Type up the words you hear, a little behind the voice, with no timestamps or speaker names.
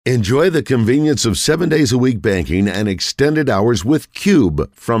Enjoy the convenience of 7 days a week banking and extended hours with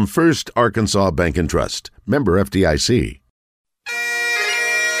Cube from First Arkansas Bank and Trust. Member FDIC.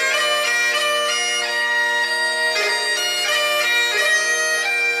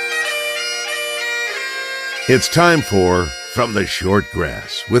 It's time for From the Short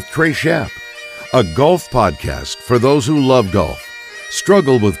Grass with Trey Schapp, a golf podcast for those who love golf,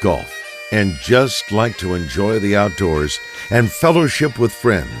 struggle with golf, and just like to enjoy the outdoors and fellowship with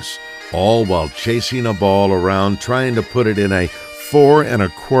friends, all while chasing a ball around trying to put it in a 4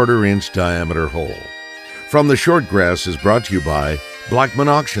 1/4 inch diameter hole. From the Short Grass is brought to you by Blackman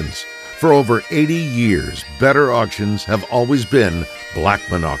Auctions. For over 80 years, better auctions have always been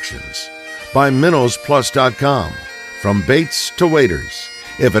Blackman Auctions. By MinnowsPlus.com. From baits to waders,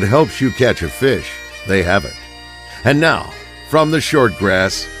 if it helps you catch a fish, they have it. And now, from the Short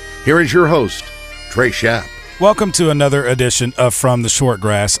Grass, here is your host, Trey Schapp. Welcome to another edition of From the Short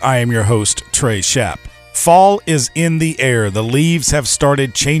Grass. I am your host, Trey Schapp. Fall is in the air. The leaves have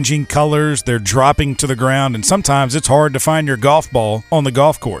started changing colors. They're dropping to the ground, and sometimes it's hard to find your golf ball on the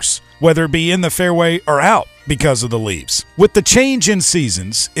golf course, whether it be in the fairway or out because of the leaves. With the change in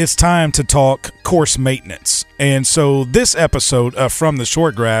seasons, it's time to talk course maintenance. And so this episode of From the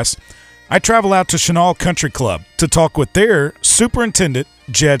Short Grass, I travel out to Chenal Country Club to talk with their superintendent,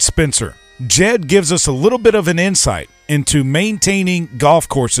 Jed Spencer. Jed gives us a little bit of an insight into maintaining golf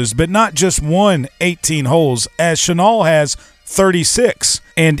courses, but not just one 18 holes, as Chenal has 36,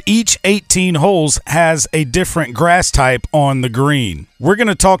 and each 18 holes has a different grass type on the green. We're going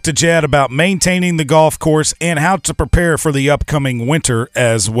to talk to Jed about maintaining the golf course and how to prepare for the upcoming winter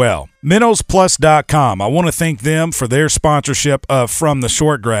as well. MinnowsPlus.com. I want to thank them for their sponsorship of From the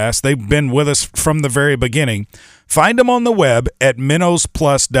Short Grass. They've been with us from the very beginning. Find them on the web at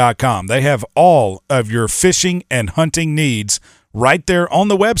MinnowsPlus.com. They have all of your fishing and hunting needs right there on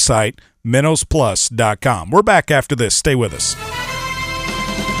the website, MinnowsPlus.com. We're back after this. Stay with us.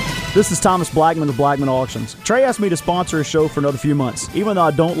 This is Thomas Blackman of Blackman Auctions. Trey asked me to sponsor a show for another few months. Even though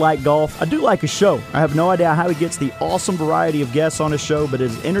I don't like golf, I do like a show. I have no idea how he gets the awesome variety of guests on his show, but it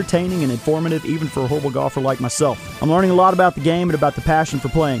is entertaining and informative even for a horrible golfer like myself. I'm learning a lot about the game and about the passion for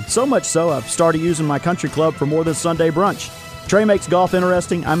playing. So much so, I've started using my country club for more than Sunday brunch. Trey makes golf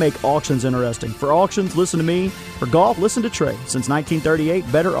interesting, I make auctions interesting. For auctions, listen to me. For golf, listen to Trey. Since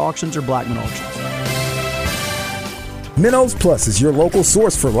 1938, better auctions are Blackman Auctions. Minnows Plus is your local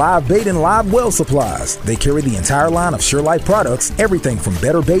source for live bait and live well supplies. They carry the entire line of SureLife products, everything from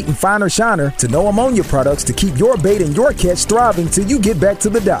Better Bait and Finer Shiner to no ammonia products to keep your bait and your catch thriving till you get back to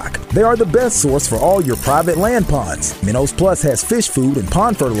the dock. They are the best source for all your private land ponds. Minnows Plus has fish food and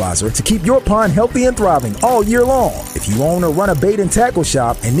pond fertilizer to keep your pond healthy and thriving all year long. If you own or run a bait and tackle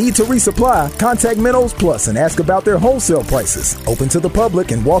shop and need to resupply, contact Minnows Plus and ask about their wholesale prices. Open to the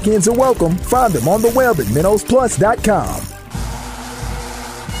public and walk-ins are welcome. Find them on the web at MinnowsPlus.com.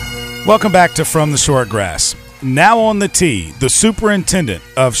 Welcome back to From the Short Grass. Now on the tee, the superintendent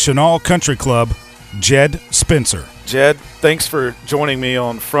of Chenal Country Club, Jed Spencer. Jed, thanks for joining me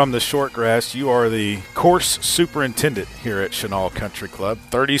on From the Short Grass. You are the course superintendent here at Chenal Country Club.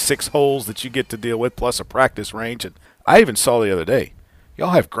 36 holes that you get to deal with, plus a practice range. And I even saw the other day, y'all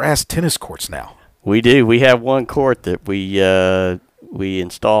have grass tennis courts now. We do. We have one court that we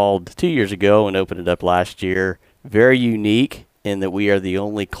installed 2 years ago and opened it up last year. Very unique in that we are the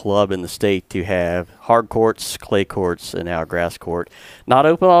only club in the state to have hard courts, clay courts, and now a grass court. Not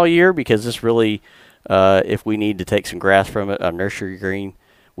open all year because this really, if we need to take some grass from it, a nursery green,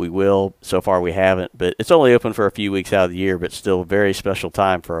 we will. So far we haven't, but it's only open for a few weeks out of the year, but still a very special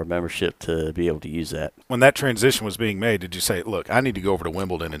time for our membership to be able to use that. When that transition was being made, did you say, look, I need to go over to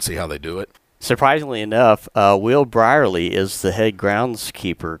Wimbledon and see how they do it? Surprisingly enough, Will Brierly is the head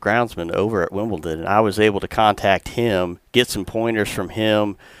groundsman over at Wimbledon, and I was able to contact him, get some pointers from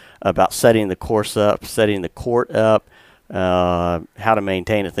him about setting the course up, setting the court up, how to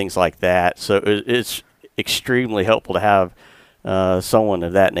maintain it, things like that. So it's extremely helpful to have someone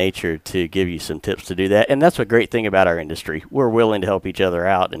of that nature to give you some tips to do that. And that's a great thing about our industry. We're willing to help each other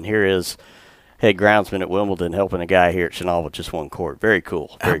out, and here is head groundsman at Wimbledon helping a guy here at Chenal with just one court. Very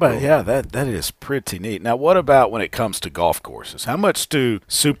cool. Very cool. Yeah, that is pretty neat. Now, what about when it comes to golf courses? How much do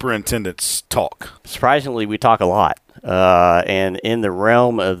superintendents talk? Surprisingly, we talk a lot. And in the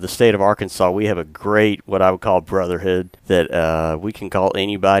realm of the state of Arkansas, we have a great, what I would call brotherhood, that we can call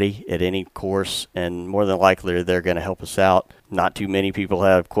anybody at any course, and more than likely they're going to help us out. Not too many people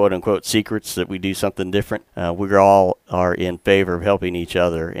have quote-unquote secrets that we do something different. We all are in favor of helping each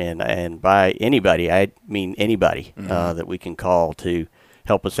other, and by anybody, I mean anybody that we can call to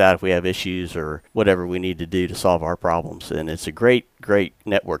help us out if we have issues or whatever we need to do to solve our problems. And it's a great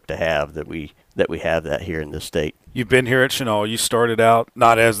network to have that we have that here in this state. You've been here at Chenal. You started out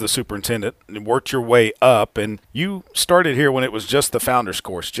not as the superintendent and worked your way up, and you started here when it was just the Founders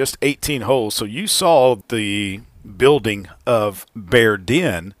Course, just 18 holes. So you saw the building of Bear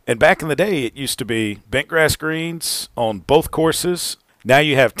Den, and back in the day it used to be bent grass greens on both courses. Now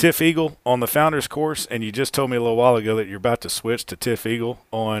you have Tiff Eagle on the Founders Course, and you just told me a little while ago that you're about to switch to Tiff Eagle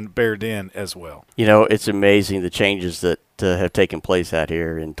on Bear Den as well. You know, it's amazing the changes that have taken place out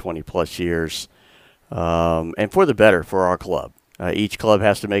here in 20-plus years, and for the better for our club. Each club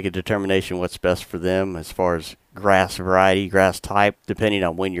has to make a determination what's best for them as far as grass variety, grass type, depending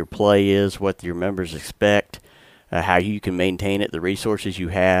on when your play is, what your members expect, how you can maintain it, the resources you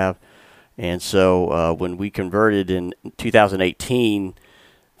have. And so when we converted in 2018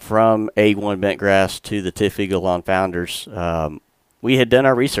 from A1 bent grass to the Tiff Eagle on Founders, we had done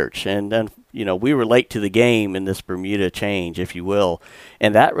our research, and then we were late to the game in this Bermuda change, if you will,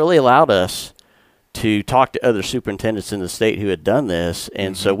 and that really allowed us to talk to other superintendents in the state who had done this,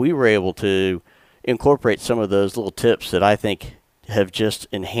 and so we were able to incorporate some of those little tips that I think have just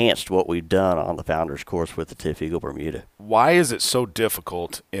enhanced what we've done on the Founders Course with the Tiff Eagle Bermuda. Why is it so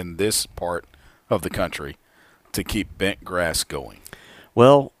difficult in this part of the country to keep bent grass going?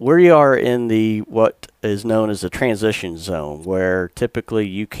 Well, we are in what is known as a transition zone, where typically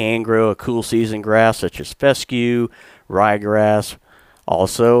you can grow a cool season grass such as fescue, ryegrass,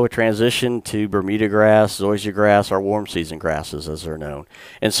 also a transition to Bermuda grass, zoysia grass, or warm season grasses as they're known.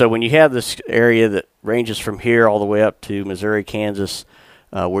 And so when you have this area that ranges from here all the way up to Missouri, Kansas,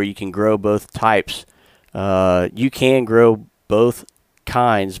 where you can grow both types, you can grow both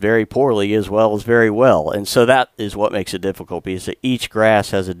kinds very poorly as well as very well. And so that is what makes it difficult, because each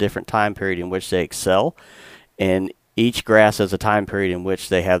grass has a different time period in which they excel, and each grass has a time period in which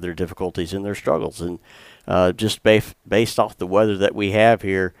they have their difficulties and their struggles. And just based off the weather that we have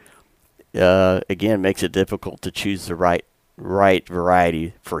here, again, makes it difficult to choose the right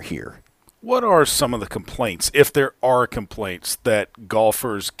variety for here. What are some of the complaints, if there are complaints, that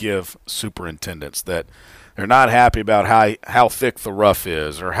golfers give superintendents, that they're not happy about how thick the rough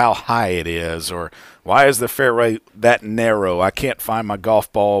is, or how high it is, or why is the fairway that narrow? I can't find my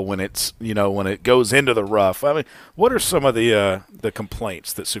golf ball when it's when it goes into the rough. I mean, what are some of the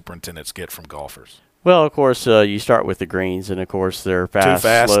complaints that superintendents get from golfers? Well, of course, you start with the greens, and of course they're fast, too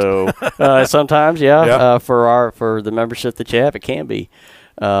fast. Slow. Sometimes, yeah. For the membership that you have, it can be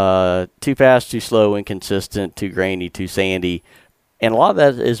too fast, too slow, inconsistent, too grainy, too sandy. And a lot of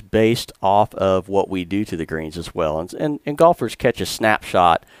that is based off of what we do to the greens as well. And golfers catch a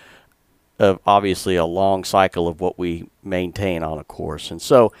snapshot of obviously a long cycle of what we maintain on a course. And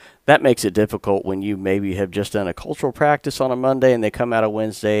so that makes it difficult when you maybe have just done a cultural practice on a Monday and they come out a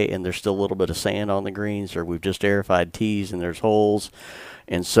Wednesday and there's still a little bit of sand on the greens, or we've just aerified tees and there's holes.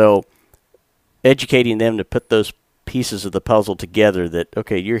 And so educating them to put those pieces of the puzzle together, that,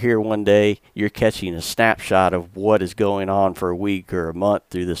 okay, you're here one day, you're catching a snapshot of what is going on for a week or a month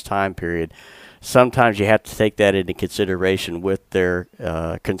through this time period. Sometimes you have to take that into consideration with their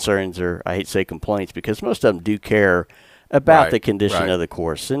concerns, or I hate to say complaints, because most of them do care about the condition of the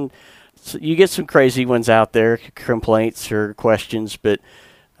course. And so you get some crazy ones out there, complaints or questions, but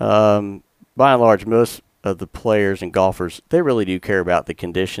by and large, most of the players and golfers, they really do care about the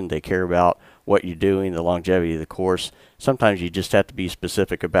condition. They care about what you're doing, the longevity of the course. Sometimes you just have to be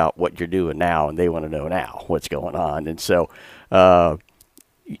specific about what you're doing now, and they want to know now what's going on. And so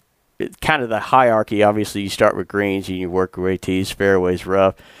kind of the hierarchy, obviously you start with greens and you work your way tees, fairways,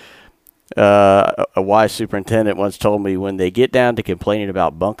 rough. A wise superintendent once told me, when they get down to complaining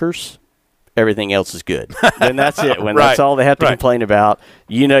about bunkers, everything else is good. Then that's it. When that's all they have to complain about,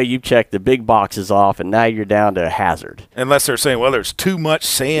 you've checked the big boxes off, and now you're down to a hazard. Unless they're saying, well, there's too much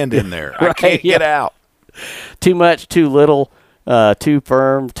sand in there. I can't get out. Too much, too little, too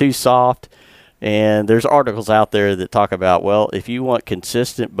firm, too soft. And there's articles out there that talk about, well, if you want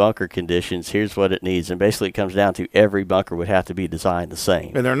consistent bunker conditions, here's what it needs. And basically it comes down to every bunker would have to be designed the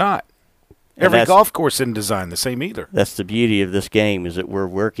same. And they're not. Every golf course isn't designed the same either. That's the beauty of this game, is that we're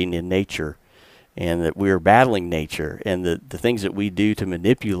working in nature, and that we're battling nature, and the things that we do to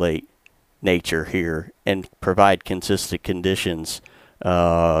manipulate nature here and provide consistent conditions,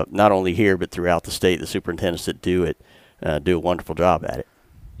 not only here but throughout the state. The superintendents that do it do a wonderful job at it.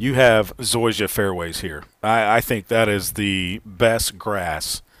 You have zoysia fairways here. I think that is the best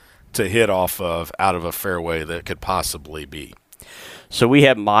grass to hit off of out of a fairway that could possibly be. So we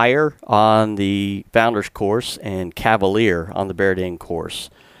have Meyer on the Founders Course and Cavalier on the Bear Den course.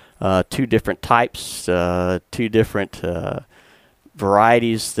 Two different types, two different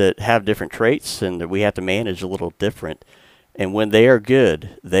varieties that have different traits and that we have to manage a little different. And when they are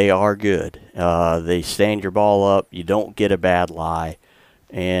good, they are good. They stand your ball up. You don't get a bad lie.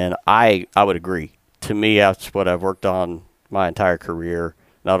 And I would agree. To me, that's what I've worked on my entire career,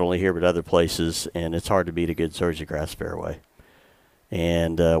 not only here but other places, and it's hard to beat a good Jersey grass fairway.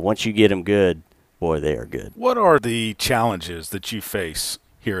 And once you get them good, boy, they are good. What are the challenges that you face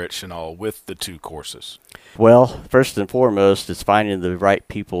here at Chenal with the two courses? Well, first and foremost, it's finding the right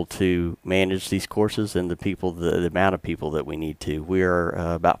people to manage these courses and the amount of people that we need to. We are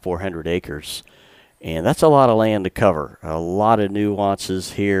about 400 acres, and that's a lot of land to cover. A lot of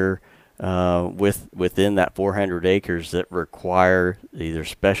nuances here within that 400 acres that require either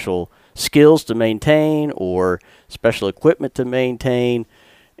special skills to maintain or special equipment to maintain,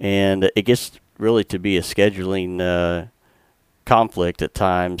 and it gets really to be a scheduling conflict at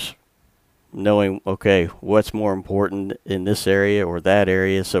times, knowing, okay, what's more important in this area or that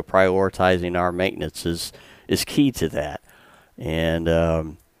area, so prioritizing our maintenance is key to that.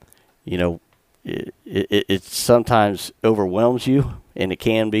 And, it sometimes overwhelms you, and it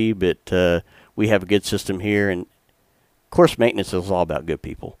can be, but we have a good system here, and course maintenance is all about good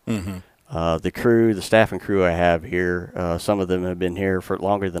people. Mm-hmm. The staff and crew I have here, some of them have been here for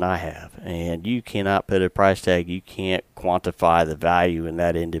longer than I have, and you cannot put a price tag. You can't quantify the value in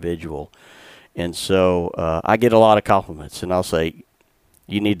that individual. And so I get a lot of compliments, and I'll say,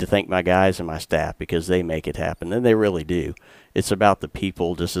 you need to thank my guys and my staff because they make it happen, and they really do. It's about the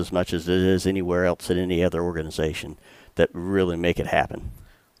people just as much as it is anywhere else in any other organization that really make it happen.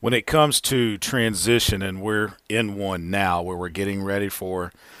 When it comes to transition, and we're in one now where we're getting ready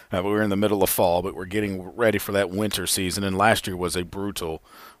for we're in the middle of fall, but we're getting ready for that winter season, and last year was a brutal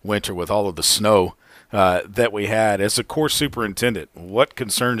winter with all of the snow that we had. As a course superintendent, what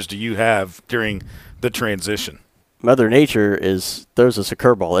concerns do you have during the transition? Mother Nature throws us a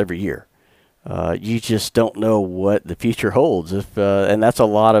curveball every year. You just don't know what the future holds. And that's a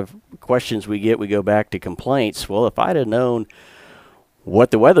lot of questions we get. We go back to complaints. Well, if I'd have known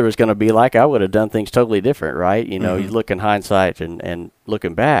what the weather was going to be like, I would have done things totally different, right? You know, you look in hindsight and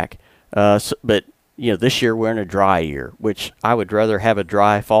looking back. But, this year we're in a dry year, which I would rather have a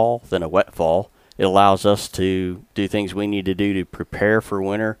dry fall than a wet fall. It allows us to do things we need to do to prepare for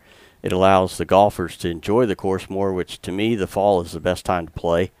winter. It allows the golfers to enjoy the course more, which to me, the fall is the best time to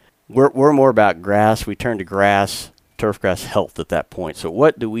play. We're more about grass. We turn to grass, turf grass health at that point. So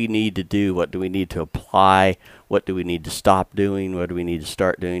what do we need to do? What do we need to apply? What do we need to stop doing? What do we need to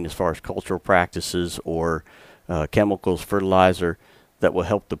start doing as far as cultural practices or chemicals, fertilizer that will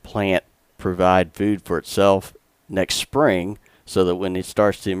help the plant provide food for itself next spring so that when it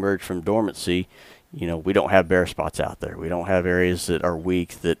starts to emerge from dormancy, we don't have bare spots out there. We don't have areas that are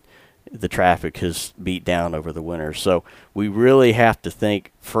weak that the traffic has beat down over the winter. So we really have to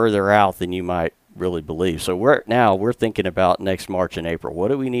think further out than you might really believe. So we're thinking about next March and April. What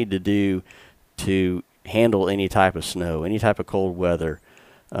do we need to do to handle any type of snow, any type of cold weather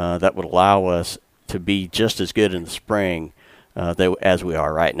that would allow us to be just as good in the spring as we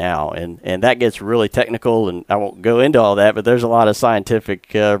are right now? And that gets really technical, and I won't go into all that, but there's a lot of scientific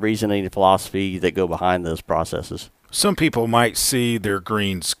reasoning and philosophy that go behind those processes. Some people might see their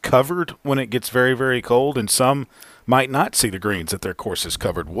greens covered when it gets very, very cold, and some might not see the greens that their course is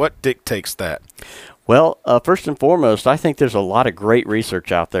covered. What dictates that? Well, first and foremost, I think there's a lot of great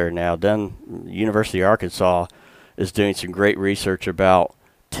research out there now. University of Arkansas is doing some great research about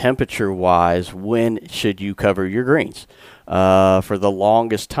temperature-wise, when should you cover your greens? For the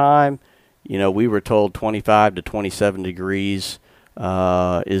longest time, we were told 25 to 27 degrees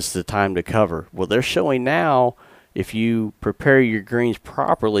is the time to cover. Well, they're showing now, if you prepare your greens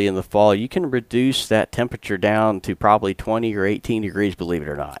properly in the fall, you can reduce that temperature down to probably 20 or 18 degrees, believe it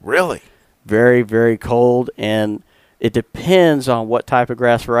or not. Really? Very, very cold, and it depends on what type of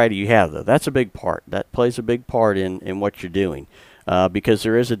grass variety you have, though. That's a big part. That plays a big part in what you're doing because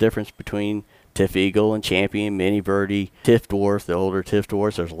there is a difference between Tiff Eagle and Champion, Mini Verde, Tiff Dwarf, the older Tiff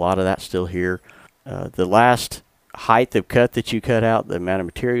Dwarfs. There's a lot of that still here. The last height of cut that you cut out, the amount of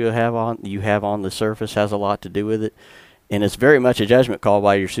material you have on the surface has a lot to do with it. And it's very much a judgment call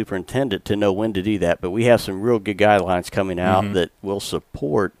by your superintendent to know when to do that. But we have some real good guidelines coming out that will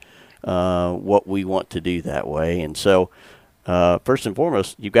support what we want to do that way. And so first and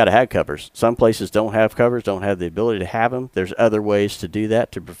foremost, you've got to have covers. Some places don't have covers, don't have the ability to have them. There's other ways to do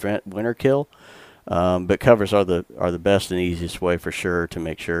that to prevent winter kill. But covers are the best and easiest way for sure to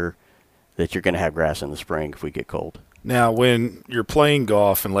make sure that you're going to have grass in the spring if we get cold. Now, when you're playing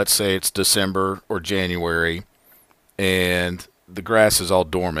golf, and let's say it's December or January, and the grass is all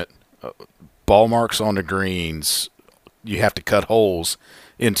dormant, ball marks on the greens, you have to cut holes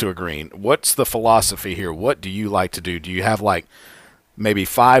into a green. What's the philosophy here? What do you like to do? Do you have like maybe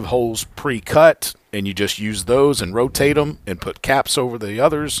 5 holes pre-cut and you just use those and rotate them and put caps over the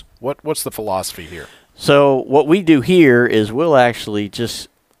others? What's the philosophy here? So what we do here is we'll actually just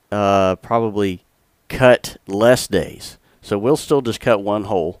probably cut less days. So we'll still just cut 1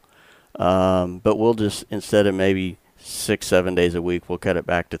 hole, but we'll just, instead of maybe 6-7 days a week, we'll cut it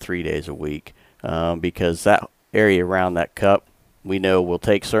back to 3 days a week, because that area around that cup we know will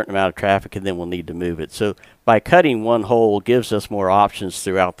take a certain amount of traffic and then we'll need to move it. So by cutting 1 hole gives us more options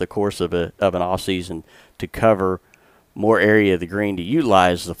throughout the course of an off season to cover more area of the green to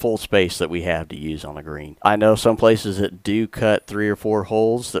utilize the full space that we have to use on the green. I know some places that do cut 3 or 4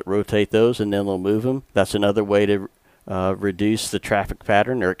 holes that rotate those and then they'll move them. That's another way to reduce the traffic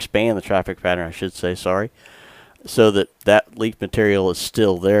pattern, or expand the traffic pattern, I should say, so that leaf material is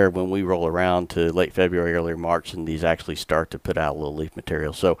still there when we roll around to late February, early March, and these actually start to put out a little leaf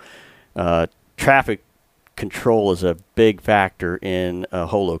material. So traffic control is a big factor in a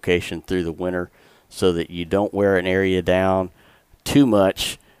hole location through the winter, so that you don't wear an area down too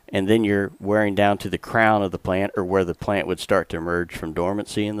much, and then you're wearing down to the crown of the plant, or where the plant would start to emerge from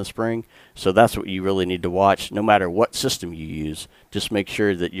dormancy in the spring. So that's what you really need to watch. No matter what system you use, just make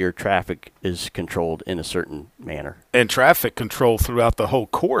sure that your traffic is controlled in a certain manner. And traffic control throughout the whole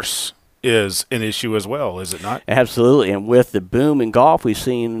course is an issue as well, is it not? Absolutely. And with the boom in golf we've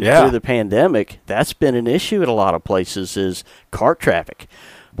seen through the pandemic, that's been an issue at a lot of places, is cart traffic.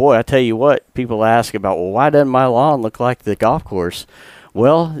 Boy, I tell you what, people ask about, well, why doesn't my lawn look like the golf course?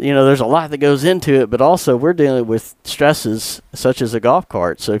 Well, there's a lot that goes into it, but also we're dealing with stresses such as a golf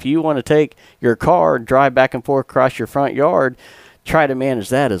cart. So if you want to take your car and drive back and forth across your front yard, try to manage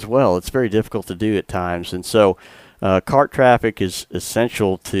that as well. It's very difficult to do at times. And so cart traffic is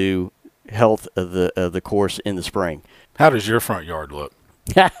essential to health of the course in the spring. How does your front yard look?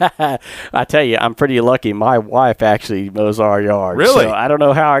 I tell you, I'm pretty lucky. My wife actually mows our yard. Really? So I don't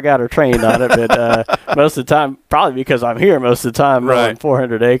know how I got her trained on it, but most of the time, probably because I'm here most of the time, mowing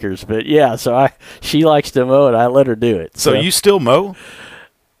 400 acres. But yeah, so she likes to mow it. I let her do it. So you still mow?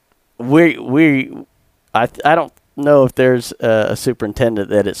 I don't know if there's a superintendent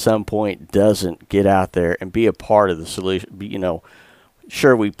that at some point doesn't get out there and be a part of the solution.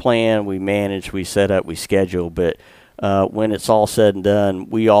 Sure, we plan, we manage, we set up, we schedule, but when it's all said and done,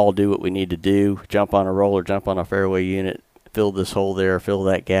 we all do what we need to do. Jump on a roller, jump on a fairway unit, fill this hole there, fill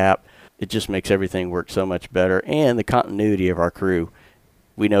that gap. It just makes everything work so much better. And the continuity of our crew,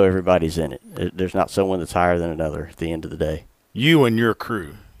 we know everybody's in it. There's not someone that's higher than another at the end of the day. You and your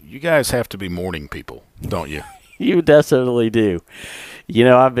crew, you guys have to be morning people, don't you? You definitely do.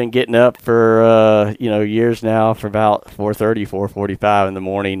 I've been getting up for, years now, for about 4:30, 4:45 in the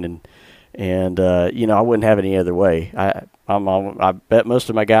morning, and I wouldn't have it any other way. I bet most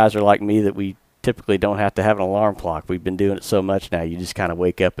of my guys are like me, that we typically don't have to have an alarm clock. We've been doing it so much now, you just kind of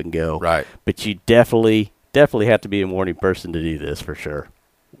wake up and go. Right. But you definitely have to be a morning person to do this, for sure.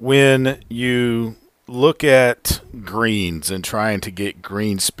 When you look at greens and trying to get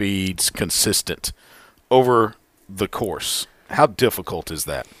green speeds consistent over the course, how difficult is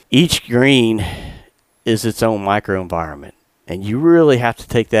that? Each green is its own microenvironment. And you really have to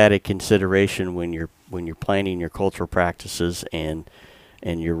take that into consideration when you're planning your cultural practices and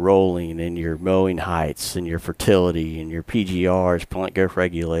your rolling and your mowing heights and your fertility and your PGRs, plant growth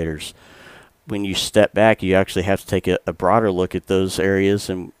regulators. When you step back, you actually have to take a broader look at those areas,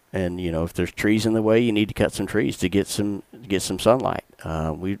 and if there's trees in the way, you need to cut some trees to get some sunlight.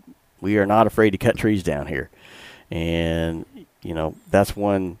 We are not afraid to cut trees down here, and that's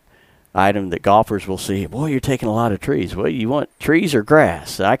one item that golfers will see. Boy, you're taking a lot of trees. Well, you want trees or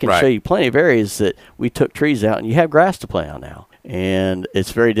grass? I can show you plenty of areas that we took trees out and you have grass to play on now. And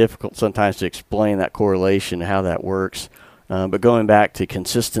it's very difficult sometimes to explain that correlation, how that works. But going back to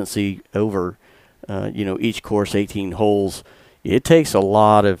consistency over, each course, 18 holes, it takes a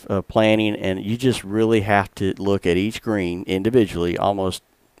lot of planning, and you just really have to look at each green individually, almost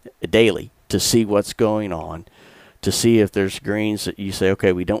daily, to see what's going on, to see if there's greens that you say,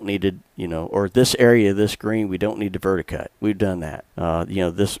 okay, we don't need to, or this area of this green, we don't need to verticut. We've done that.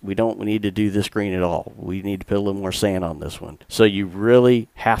 We don't need to do this green at all. We need to put a little more sand on this one. So you really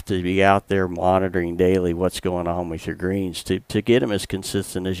have to be out there monitoring daily what's going on with your greens to get them as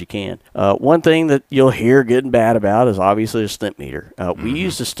consistent as you can. One thing that you'll hear good and bad about is obviously a stimp meter. We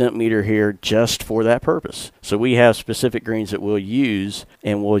use the stimp meter here just for that purpose. So we have specific greens that we'll use,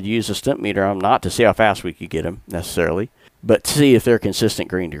 and we'll use a stimp meter on not to see how fast we could get them necessarily, but to see if they're consistent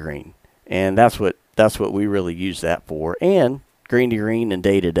green to green. And that's what we really use that for. And green to green and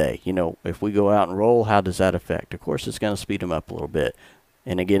day to day. You know, if we go out and roll, how does that affect? Of course, it's going to speed them up a little bit.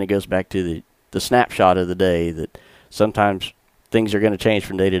 And again, it goes back to the snapshot of the day that sometimes things are going to change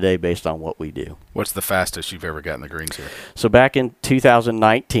from day to day based on what we do. What's the fastest you've ever gotten the greens here? So back in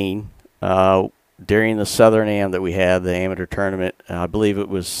 2019, during the Southern Am that we had, the amateur tournament, I believe it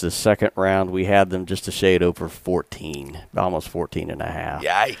was the second round, we had them just a shade over 14, almost 14 and a half.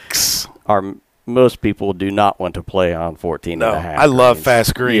 Yikes. Most people do not want to play on 14 and a half. I love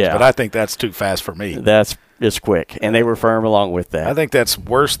fast greens, Yeah. but I think that's too fast for me. It's quick, and they were firm along with that. I think that's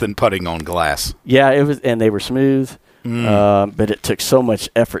worse than putting on glass. Yeah, it was, and they were smooth. But it took so much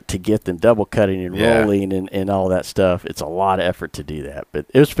effort to get them double cutting and rolling and all that stuff. It's a lot of effort to do that, but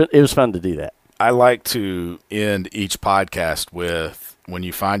it was fun to do that. I like to end each podcast with, when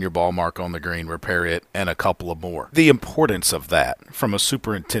you find your ball mark on the green, repair it, and a couple of more. The importance of that from a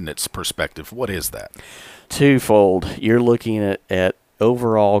superintendent's perspective, what is that? Twofold. You're looking at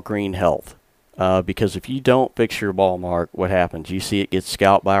overall green health. Because if you don't fix your ball mark, what happens? You see it gets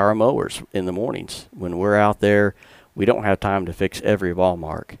scalped by our mowers in the mornings. When we're out there, we don't have time to fix every ball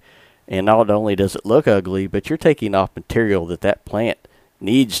mark. And not only does it look ugly, but you're taking off material that plant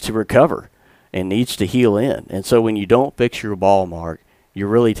needs to recover and needs to heal in. And so when you don't fix your ball mark, you're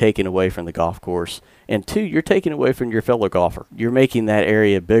really taking away from the golf course. And two, you're taking away from your fellow golfer. You're making that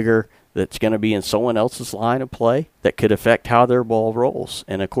area bigger that's going to be in someone else's line of play that could affect how their ball rolls.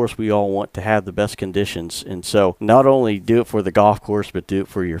 And, of course, we all want to have the best conditions. And so not only do it for the golf course, but do it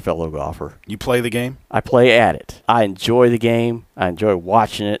for your fellow golfer. You play the game? I play at it. I enjoy the game. I enjoy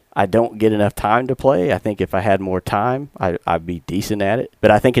watching it. I don't get enough time to play. I think if I had more time, I'd be decent at it.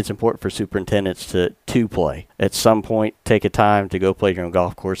 But I think it's important for superintendents to play. At some point, take a time to go play your own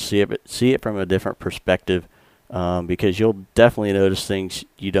golf course, see it from a different perspective. Because you'll definitely notice things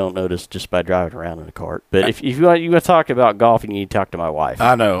you don't notice just by driving around in a cart. But if you want to talk about golfing, you need to talk to my wife.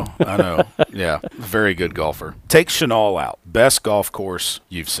 I know. Yeah, very good golfer. Take Chenal out. Best golf course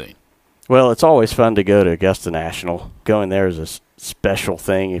you've seen. Well, it's always fun to go to Augusta National. Going there is a special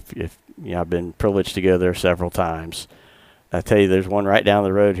thing. If I've been privileged to go there several times. I tell you, there's one right down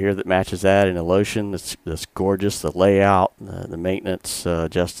the road here that matches that in Alotian. That's gorgeous. The layout, the maintenance,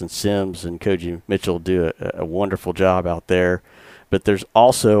 Justin Sims and Koji Mitchell do a wonderful job out there. But there's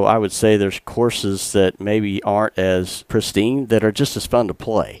also, I would say, there's courses that maybe aren't as pristine that are just as fun to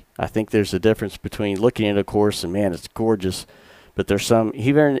play. I think there's a difference between looking at a course and, man, it's gorgeous. But there's some,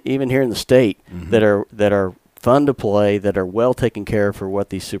 even here in the state, that are fun to play, that are well taken care of for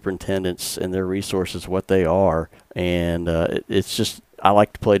what these superintendents and their resources, what they are. And it's just, I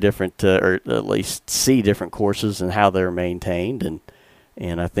like to play different, or at least see different courses and how they're maintained.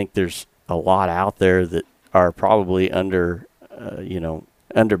 And I think there's a lot out there that are probably underbilled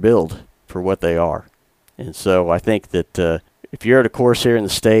for what they are. And so I think that if you're at a course here in the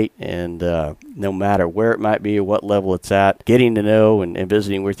state, and no matter where it might be or what level it's at, getting to know and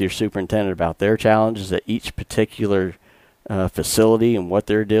visiting with your superintendent about their challenges at each particular facility and what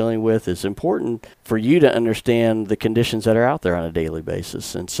they're dealing with is important for you to understand the conditions that are out there on a daily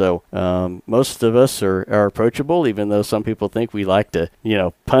basis. And so most of us are approachable, even though some people think we like to,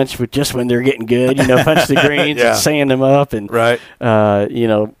 punch with just when they're getting good, punch the greens and sand them up. And, right.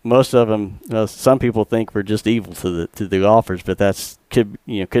 Most of them, some people think we're just evil to the golfers, but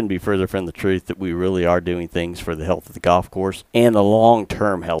couldn't be further from the truth that we really are doing things for the health of the golf course and the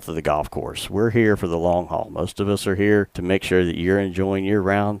long-term health of the golf course. We're here for the long haul. Most of us are here to make sure that you're enjoying your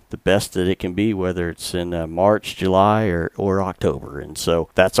round the best that it can be, whether it's in March, July, or October. And so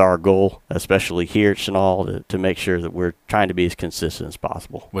that's our goal, especially here at Chenal, to make sure that we're trying to be as consistent as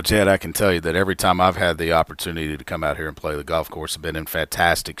possible. Well, Jed, I can tell you that every time I've had the opportunity to come out here and play the golf course, I've been in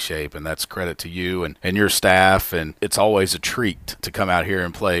fantastic shape, and that's credit to you and your staff. And it's always a treat to come out here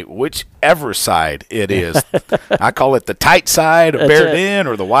and play whichever side it is. I call it the tight side of Bear Den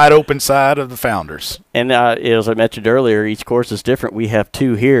or the wide open side of the Founders. And as I mentioned earlier, each course is different. We have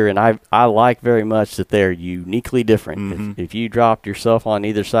two here, and I like very much that they're uniquely different. Mm-hmm. If you dropped yourself on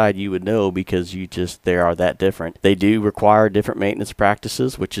either side, you would know, because they are that different. They do require different maintenance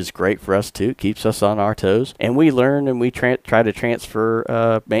practices, which is great for us too. It keeps us on our toes. And we learn and we try to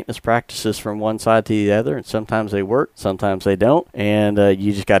transfer maintenance practices from one side to the other, and sometimes they work, sometimes they don't. And and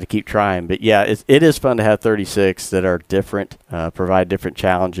you just got to keep trying. But yeah, it is fun to have 36 that are different, provide different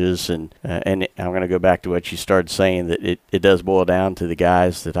challenges, and I'm going to go back to what you started saying, that it does boil down to the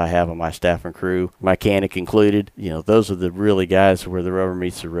guys that I have on my staff and crew, mechanic included. Those are the really guys where the rubber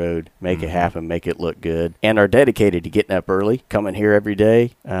meets the road, make it happen, make it look good, and are dedicated to getting up early, coming here every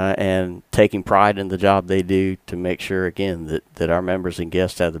day, and taking pride in the job they do to make sure, again, that our members and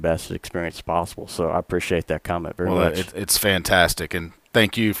guests have the best experience possible. So I appreciate that comment very much. It's fantastic, and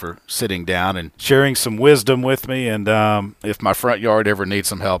thank you for sitting down and sharing some wisdom with me. And if my front yard ever needs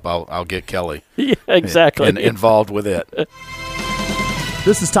some help, I'll get Kelly yeah, exactly. involved with it.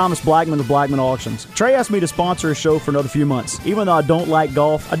 This is Thomas Blackman of Blackman Auctions. Trey asked me to sponsor a show for another few months. Even though I don't like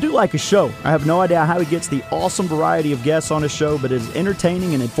golf, I do like a show. I have no idea how he gets the awesome variety of guests on his show, but it is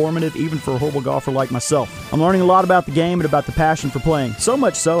entertaining and informative even for a horrible golfer like myself. I'm learning a lot about the game and about the passion for playing. So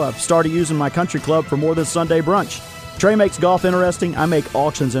much so, I've started using my country club for more than Sunday brunch. Trey makes golf interesting. I make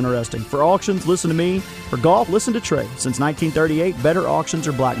auctions interesting. For auctions, listen to me. For golf, listen to Trey. Since 1938, better auctions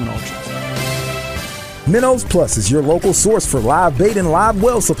are Blackman Auctions. Minnows Plus is your local source for live bait and live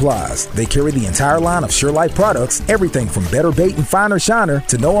well supplies. They carry the entire line of SureLife products, everything from better bait and finer shiner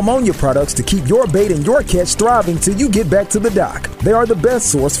to no ammonia products to keep your bait and your catch thriving till you get back to the dock. They are the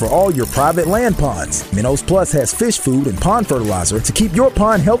best source for all your private land ponds. Minnows Plus has fish food and pond fertilizer to keep your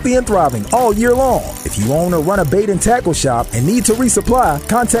pond healthy and thriving all year long. If you own or run a bait and tackle shop and need to resupply,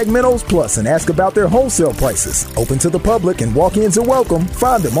 contact Minnows Plus and ask about their wholesale prices. Open to the public and walk-ins are welcome.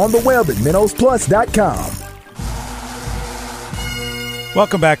 Find them on the web at minnowsplus.com.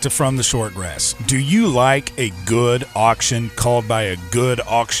 Welcome back to From the Shortgrass. Do you like a good auction called by a good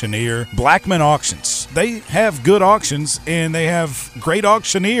auctioneer? Blackman Auctions. They have good auctions and they have great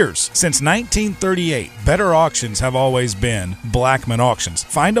auctioneers. Since 1938, better auctions have always been Blackman Auctions.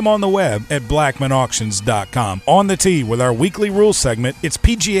 Find them on the web at blackmanauctions.com. On the tee with our weekly rules segment, it's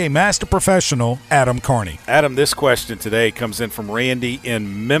PGA Master Professional Adam Carney. Adam, this question today comes in from Randy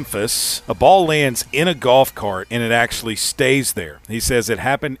in Memphis. A ball lands in a golf cart and it actually stays there. He says it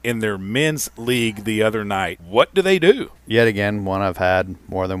happened in their men's league the other night. What do they do? Yet again, one I've had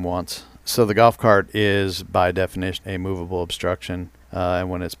more than once. So the golf cart is, by definition, a movable obstruction, and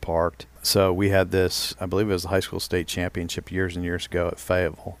when it's parked. So we had this, I believe it was the high school state championship years and years ago at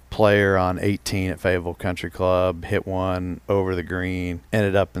Fayetteville. Player on 18 at Fayetteville Country Club hit one over the green,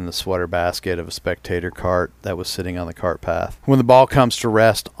 ended up in the sweater basket of a spectator cart that was sitting on the cart path. When the ball comes to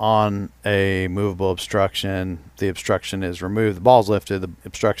rest on a movable obstruction, the obstruction is removed. The ball's lifted, the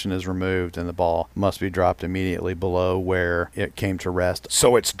obstruction is removed, and the ball must be dropped immediately below where it came to rest.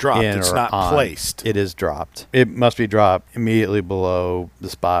 So it's dropped, it's not placed. It is dropped. It must be dropped immediately below the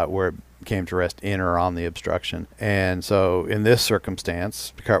spot where it came to rest in or on the obstruction. And so in this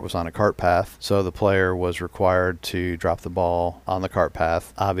circumstance, the cart was on a cart path, so the player was required to drop the ball on the cart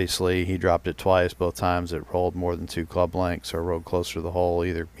path. Obviously, he dropped it twice. Both times it rolled more than 2 club lengths or rolled closer to the hole,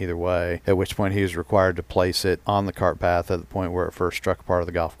 either way, at which point he was required to place it on the cart path at the point where it first struck a part of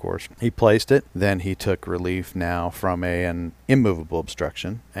the golf course. He placed it, then he took relief now from an immovable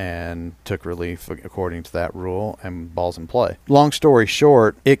obstruction and took relief according to that rule, and ball's in play. Long story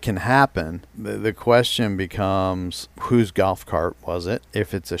short, it can happen. The question becomes, whose golf cart was it?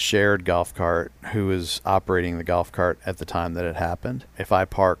 If it's a shared golf cart, who is operating the golf cart at the time that it happened? If I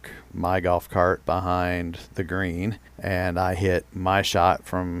park my golf cart behind the green and I hit my shot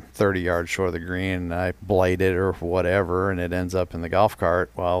from 30 yards short of the green and I blade it or whatever and it ends up in the golf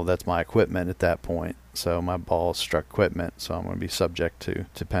cart, well, that's my equipment at that point. So my ball struck equipment, so I'm going to be subject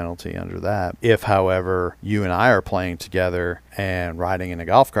to penalty under that. If, however, you and I are playing together and riding in a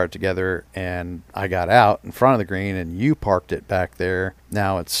golf cart together and I got out in front of the green and you parked it back there,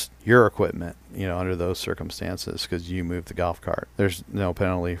 now it's your equipment, under those circumstances, because you moved the golf cart. There's no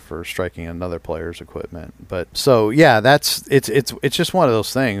penalty for striking another player's equipment. But so, yeah, it's just one of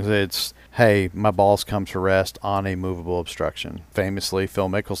those things. It's, hey, my ball's come to rest on a movable obstruction. Famously, Phil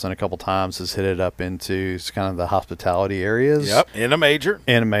Mickelson a couple times has hit it up into kind of the hospitality areas. Yep, in a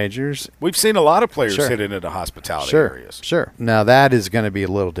majors. We've seen a lot of players hit into hospitality areas. Sure. Now, that is going to be a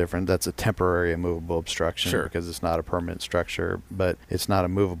little different. That's a temporary immovable obstruction because it's not a permanent structure, but it's not a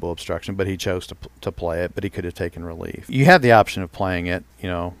movable obstruction, but he chose to play it, but he could have taken relief. You have the option of playing it,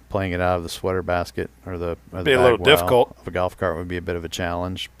 playing it out of the sweater basket or the be a little difficult. Of a golf cart would be a bit of a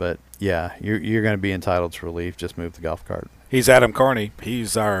challenge, but yeah, you're going to be entitled to relief. Just move the golf cart. He's Adam Carney.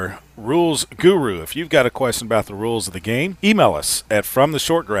 He's our rules guru. If you've got a question about the rules of the game, email us at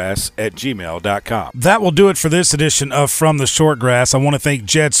fromtheshortgrass@gmail.com. That will do it for this edition of From the Shortgrass. I want to thank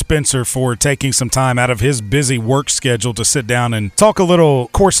Jed Spencer for taking some time out of his busy work schedule to sit down and talk a little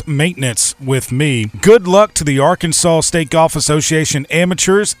course maintenance with me. Good luck to the Arkansas State Golf Association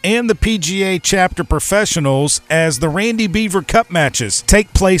amateurs and the PGA chapter professionals as the Randy Beaver Cup matches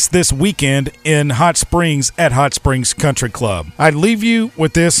take place this weekend in Hot Springs at Hot Springs Country Club. I'd leave you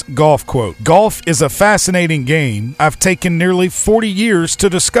with this golf quote. Golf is a fascinating game. I've taken nearly 40 years to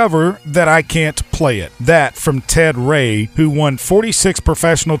discover that I can't play it. That from Ted Ray, who won 46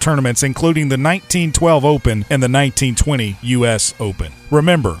 professional tournaments, including the 1912 Open and the 1920 U.S. Open.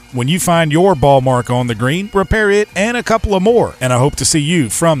 Remember, when you find your ball mark on the green, repair it and a couple of more. And I hope to see you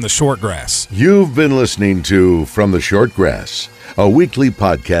from the Shortgrass. You've been listening to From the Shortgrass, a weekly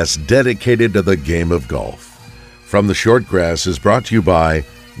podcast dedicated to the game of golf. From the Shortgrass is brought to you by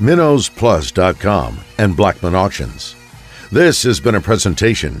MinnowsPlus.com and Blackman Auctions. This has been a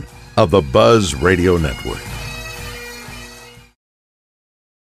presentation of the Buzz Radio Network.